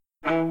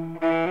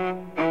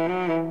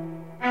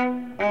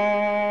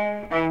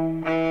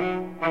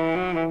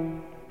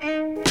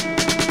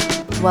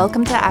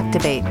Welcome to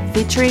Activate,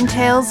 featuring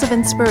tales of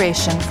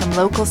inspiration from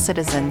local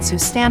citizens who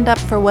stand up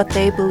for what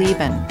they believe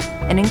in,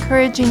 and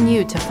encouraging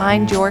you to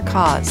find your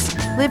cause,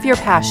 live your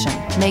passion,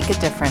 make a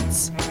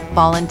difference.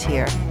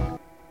 Volunteer.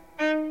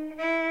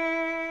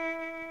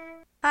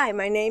 Hi,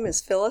 my name is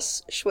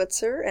Phyllis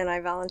Schwitzer, and I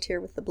volunteer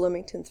with the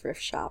Bloomington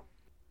Thrift Shop.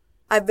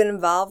 I've been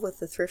involved with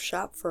the thrift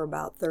shop for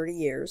about 30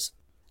 years.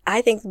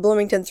 I think the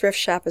Bloomington Thrift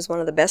Shop is one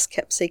of the best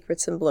kept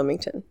secrets in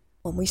Bloomington.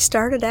 When we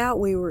started out,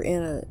 we were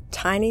in a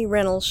tiny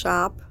rental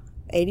shop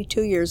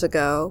 82 years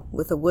ago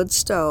with a wood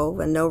stove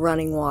and no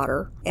running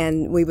water.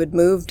 And we would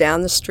move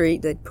down the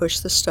street, they'd push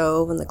the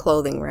stove and the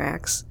clothing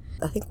racks.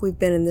 I think we've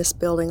been in this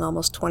building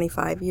almost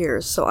 25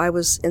 years, so I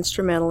was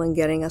instrumental in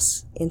getting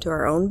us into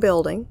our own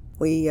building.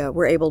 We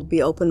were able to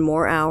be open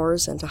more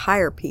hours and to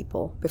hire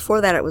people.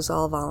 Before that, it was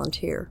all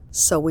volunteer.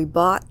 So we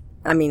bought,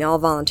 all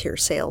volunteer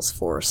sales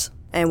force,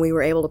 and we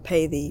were able to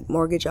pay the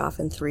mortgage off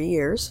in 3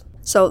 years.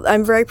 So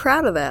I'm very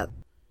proud of that.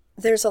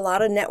 There's a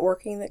lot of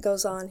networking that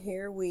goes on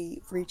here.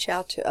 We reach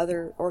out to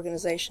other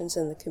organizations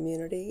in the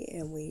community,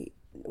 and we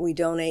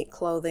donate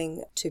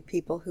clothing to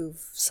people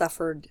who've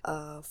suffered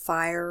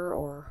fire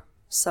or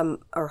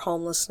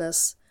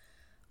homelessness,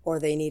 or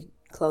they need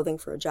clothing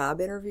for a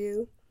job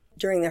interview.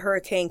 During the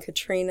Hurricane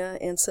Katrina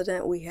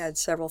incident, we had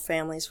several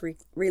families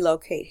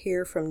relocate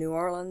here from New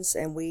Orleans,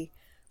 and we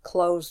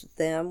clothed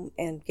them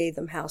and gave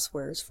them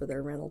housewares for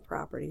their rental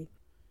property.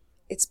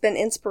 It's been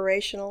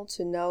inspirational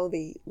to know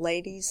the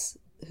ladies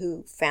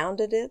who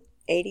founded it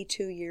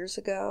 82 years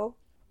ago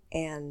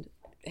and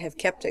have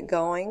kept it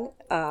going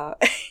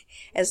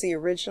as the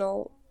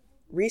original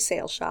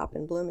resale shop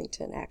in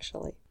Bloomington,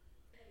 actually.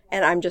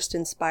 And I'm just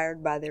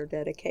inspired by their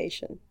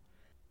dedication.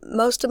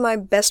 Most of my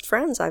best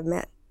friends I've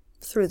met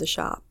through the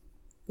shop.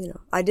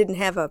 I didn't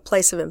have a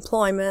place of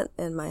employment,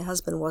 and my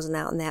husband wasn't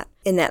out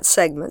in that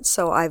segment,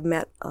 so I've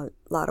met a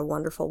lot of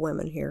wonderful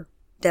women here,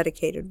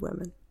 dedicated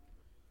women.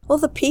 Well,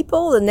 the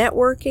people, the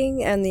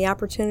networking, and the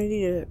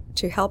opportunity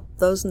to help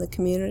those in the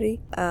community.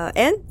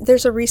 And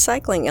there's a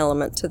recycling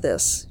element to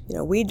this.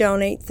 We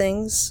donate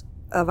things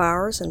of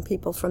ours, and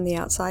people from the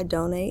outside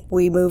donate.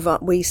 We move on.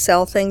 We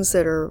sell things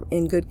that are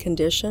in good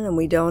condition, and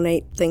we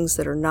donate things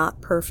that are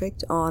not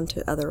perfect on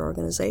to other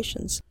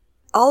organizations.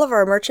 All of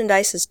our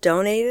merchandise is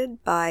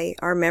donated by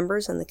our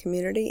members in the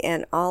community,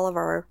 and all of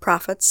our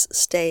profits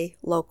stay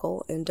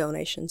local in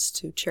donations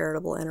to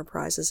charitable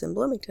enterprises in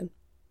Bloomington.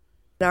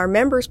 Our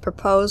members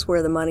propose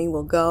where the money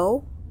will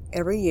go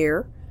every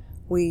year.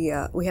 We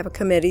have a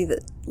committee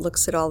that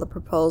looks at all the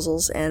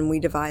proposals, and we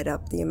divide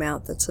up the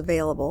amount that's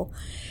available.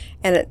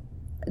 And at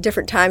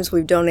different times,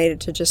 we've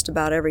donated to just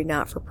about every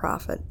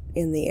not-for-profit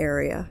in the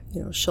area.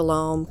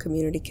 Shalom,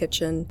 Community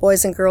Kitchen,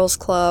 Boys and Girls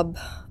Club,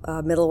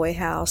 Middle Way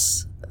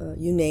House,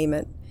 you name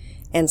it,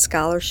 and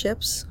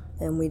scholarships.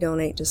 And we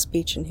donate to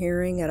Speech and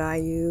Hearing at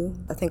IU.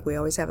 I think we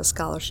always have a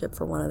scholarship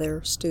for one of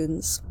their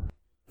students.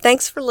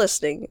 Thanks for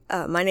listening.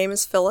 My name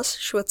is Phyllis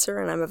Schwitzer,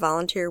 and I'm a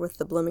volunteer with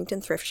the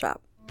Bloomington Thrift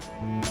Shop.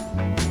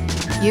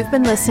 You've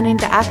been listening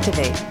to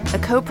Activate, a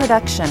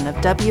co-production of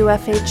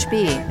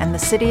WFHB and the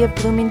City of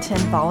Bloomington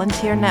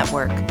Volunteer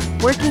Network,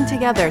 working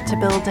together to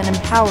build an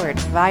empowered,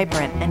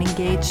 vibrant, and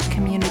engaged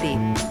community.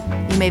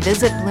 You may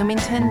visit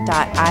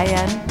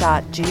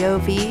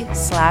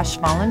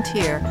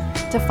bloomington.in.gov/volunteer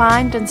to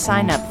find and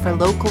sign up for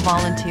local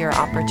volunteer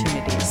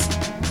opportunities.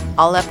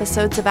 All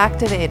episodes of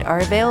Activate are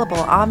available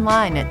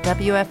online at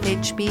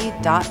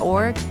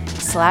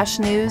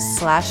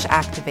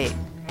wfhb.org/news/activate.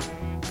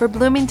 For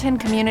Bloomington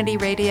Community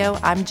Radio,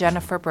 I'm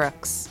Jennifer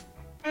Brooks.